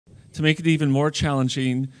to make it even more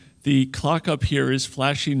challenging, the clock up here is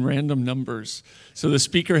flashing random numbers. So the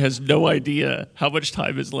speaker has no idea how much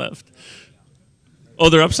time is left. Oh,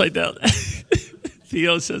 they're upside down.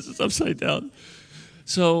 Theo says it's upside down.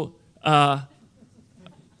 So I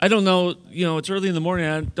don't know, it's early in the morning.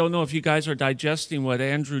 I don't know if you guys are digesting what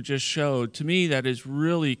Andrew just showed. To me, that is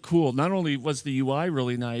really cool. Not only was the UI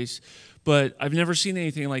really nice, but I've never seen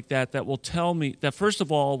anything like that that will tell me, that first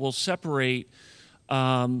of all will separate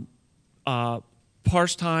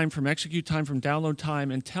parse time from execute time from download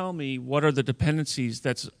time and tell me what are the dependencies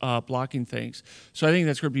that's blocking things. So I think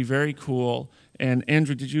that's going to be very cool. And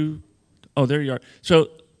Andrew, did you? Oh, there you are. So,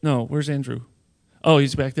 no, where's Andrew? Oh,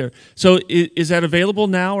 he's back there. So is that available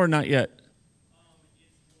now or not yet?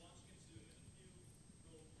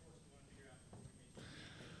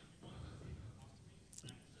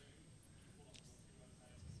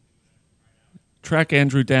 Track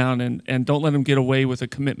Andrew down and don't let him get away with a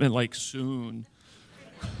commitment like soon.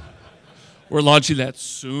 We're launching that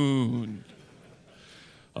soon.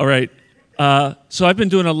 All right. So I've been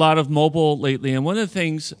doing a lot of mobile lately, and one of the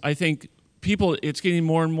things I think it's getting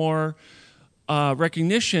more and more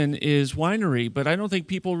recognition is Weinre, but I don't think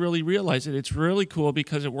people really realize it. It's really cool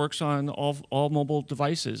because it works on all mobile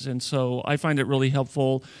devices, and so I find it really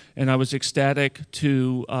helpful, and I was ecstatic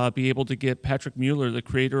to be able to get Patrick Mueller, the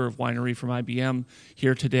creator of Weinre from IBM,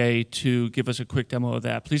 here today to give us a quick demo of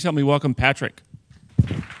that. Please help me welcome Patrick.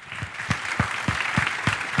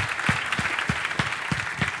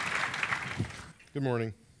 Good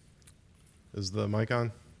morning. Is the mic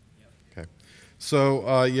on? Okay.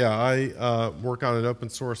 So yeah, I work on an open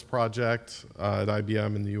source project at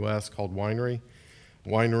IBM in the US called Weinre.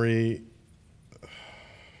 Weinre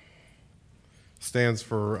stands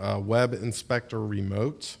for Web Inspector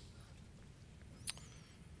Remote.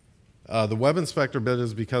 The Web Inspector bit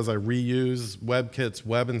is because I reuse WebKit's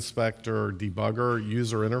Web Inspector debugger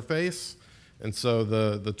user interface. And so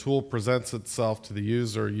the tool presents itself to the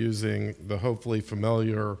user using the hopefully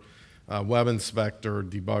familiar Web Inspector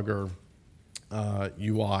debugger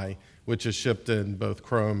UI, which is shipped in both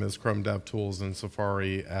Chrome as Chrome DevTools and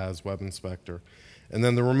Safari as Web Inspector. And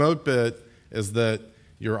then the remote bit is that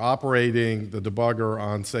you're operating the debugger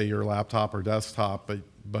on, say, your laptop or desktop,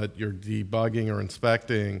 but you're debugging or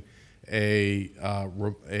inspecting a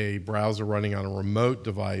browser running on a remote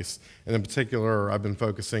device, and in particular, I've been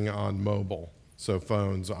focusing on mobile, so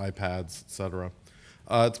phones, iPads, etc.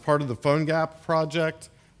 It's part of the PhoneGap project,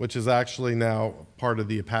 which is actually now part of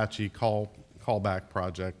the Apache Callback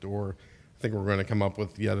project, or I think we're going to come up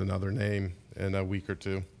with yet another name in a week or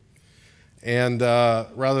two. And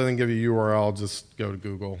rather than give you a URL, just go to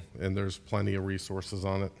Google, and there's plenty of resources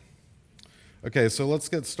on it. Okay, so let's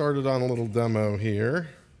get started on a little demo here.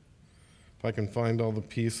 If I can find all the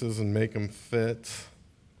pieces and make them fit.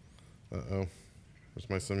 Uh-oh, there's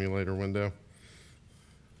my simulator window.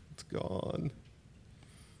 It's gone.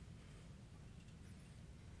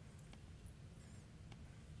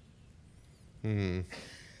 How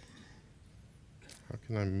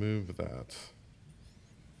can I move that?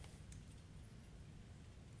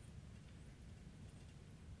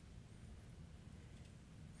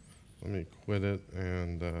 Let me quit it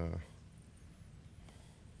and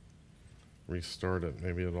restart it.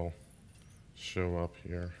 Maybe it'll show up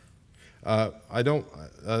here.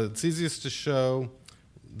 It's easiest to show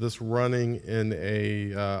this running in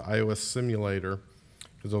a iOS simulator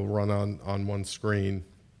because it'll run on one screen.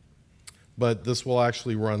 But this will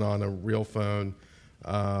actually run on a real phone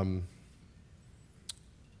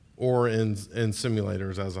or in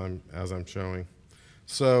simulators as I'm showing.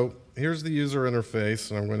 So here's the user interface,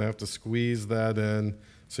 and I'm going to have to squeeze that in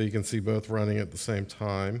so you can see both running at the same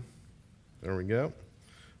time. There we go.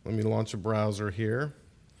 Let me launch a browser here.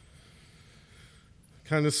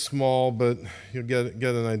 Kind of small, but you'll get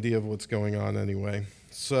an idea of what's going on anyway.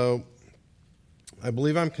 So I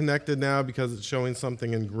believe I'm connected now because it's showing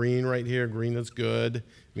something in green right here. Green is good. It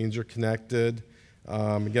means you're connected.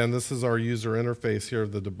 Again, this is our user interface here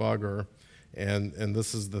of the debugger, and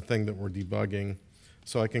this is the thing that we're debugging.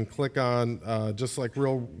 So I can click on, just like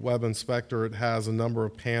real Web Inspector, it has a number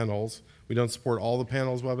of panels. We don't support all the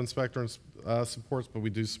panels Web Inspector supports, but we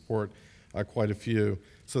do support quite a few.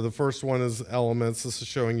 So the first one is elements. This is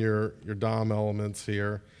showing your DOM elements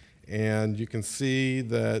here. And you can see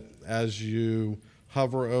that as you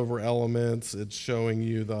hover over elements, it's showing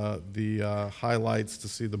you the highlights to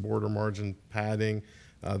see the border margin padding,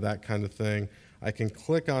 that kind of thing. I can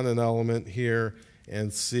click on an element here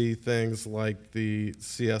and see things like the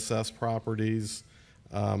CSS properties.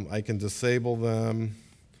 I can disable them.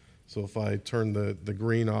 So if I turn the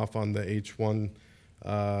green off on the H1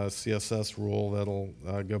 CSS rule that'll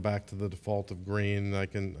go back to the default of green. I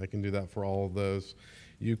can do that for all of those.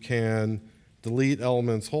 You can delete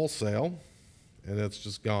elements wholesale, and it's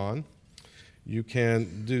just gone. You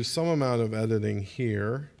can do some amount of editing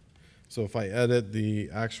here. So if I edit the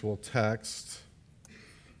actual text,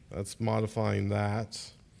 that's modifying that.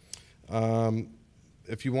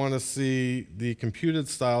 If you want to see the computed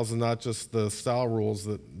styles and not just the style rules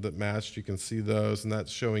that matched, you can see those, and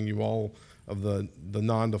that's showing you all of the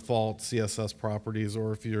non-default CSS properties.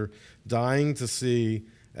 Or if you're dying to see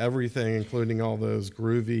everything, including all those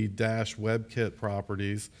groovy -WebKit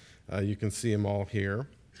properties, you can see them all here.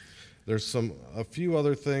 There's a few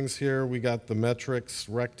other things here. We got the metrics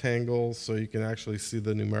rectangles, so you can actually see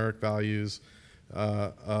the numeric values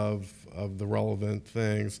of the relevant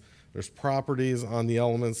things. There's properties on the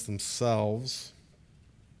elements themselves.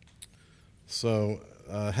 So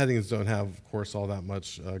headings don't have, of course, all that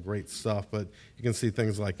much great stuff, but you can see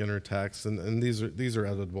things like inner text, and these are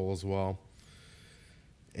editable as well.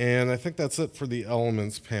 And I think that's it for the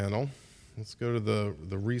elements panel. Let's go to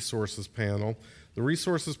the resources panel. The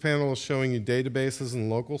resources panel is showing you databases and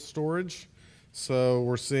local storage. So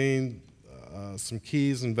we're seeing some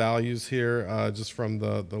keys and values here just from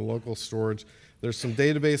the local storage. There's some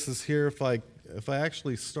databases here. If I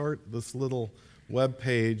actually start this little web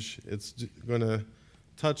page, it's going to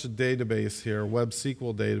touch a database here, Web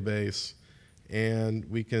SQL database, and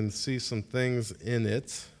we can see some things in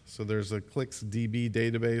it. So there's a ClicksDB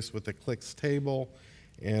database with a clicks table,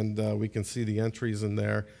 and we can see the entries in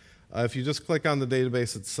there. If you just click on the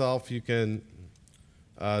database itself, you can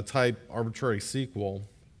type arbitrary SQL.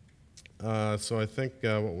 So I think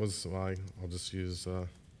I'll just use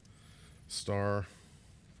star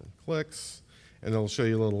from clicks, and it'll show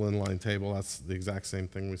you a little inline table. That's the exact same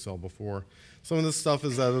thing we saw before. Some of this stuff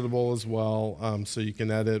is editable as well, so you can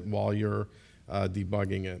edit while you're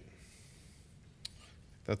debugging it.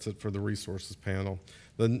 That's it for the resources panel.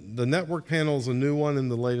 The network panel is a new one in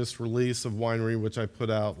the latest release of Weinre, which I put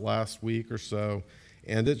out last week or so,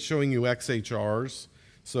 and it's showing you XHRs.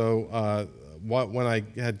 So when I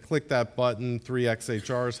had clicked that button, 3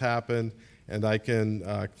 XHRs happened, and I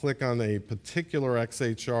can click on a particular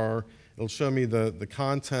XHR. It'll show me the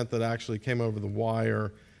content that actually came over the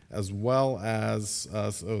wire, as well as,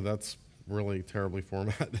 oh, that's really terribly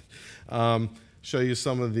formatted. Show you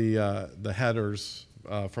some of the headers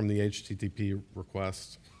from the HTTP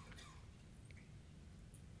request.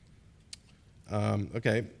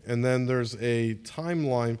 Okay, and then there's a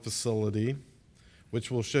timeline facility,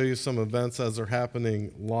 which will show you some events as they're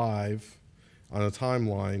happening live on a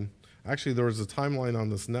timeline. Actually, there was a timeline on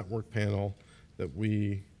this network panel that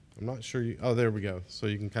I'm not sure oh, there we go. So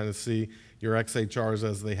you can kind of see your XHRs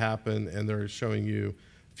as they happen, and they're showing you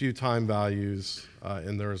a few time values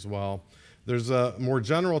in there as well. There's a more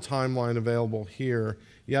general timeline available here.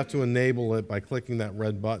 You have to enable it by clicking that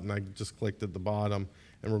red button. I just clicked at the bottom,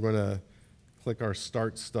 and we're going to click our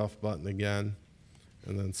Start Stuff button again,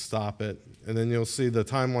 and then stop it. And then you'll see the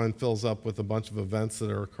timeline fills up with a bunch of events that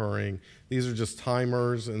are occurring. These are just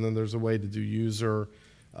timers, and then there's a way to do user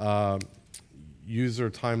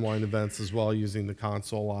timeline events as well using the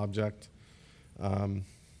console object.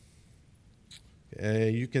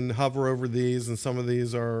 You can hover over these, and some of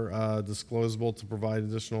these are disclosable to provide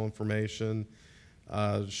additional information.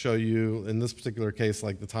 Show you, in this particular case,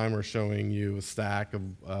 like the timer showing you a stack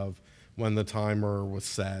of when the timer was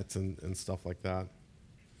set and stuff like that.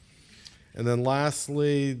 And then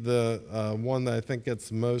lastly, the one that I think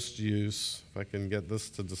gets most use, if I can get this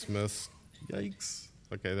to dismiss, yikes,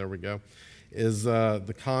 okay, there we go, is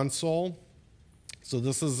the console. So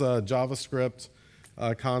this is a JavaScript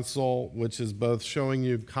console, which is both showing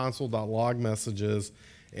you console.log messages,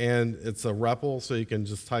 and it's a REPL, so you can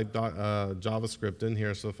just type JavaScript in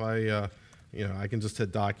here. So if I can just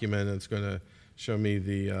hit document, and it's going to show me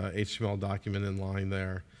the HTML document in line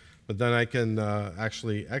there. But then I can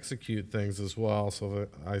actually execute things as well. So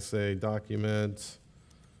I say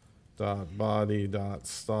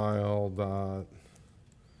document.body.style.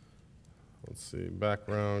 Let's see,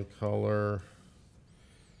 background color.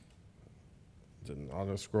 Didn't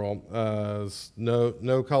auto scroll.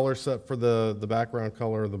 No color set for the background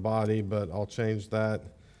color of the body, but I'll change that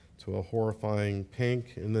to a horrifying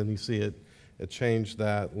pink, and then you see it changed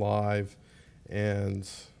that live, and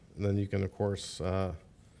then you can of course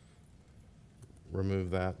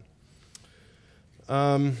remove that.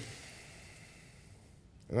 And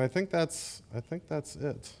I think that's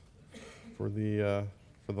it for the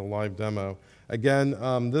live demo.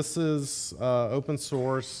 Again, this is open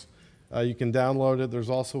source. You can download it. There's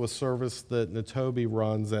also a service that Natobi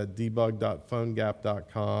runs at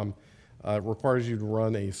debug.phonegap.com. It requires you to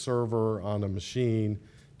run a server on a machine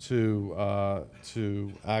to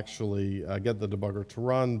actually get the debugger to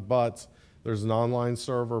run, but there's an online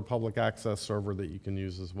server, public access server that you can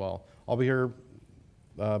use as well. I'll be here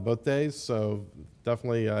both days, so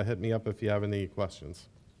definitely hit me up if you have any questions.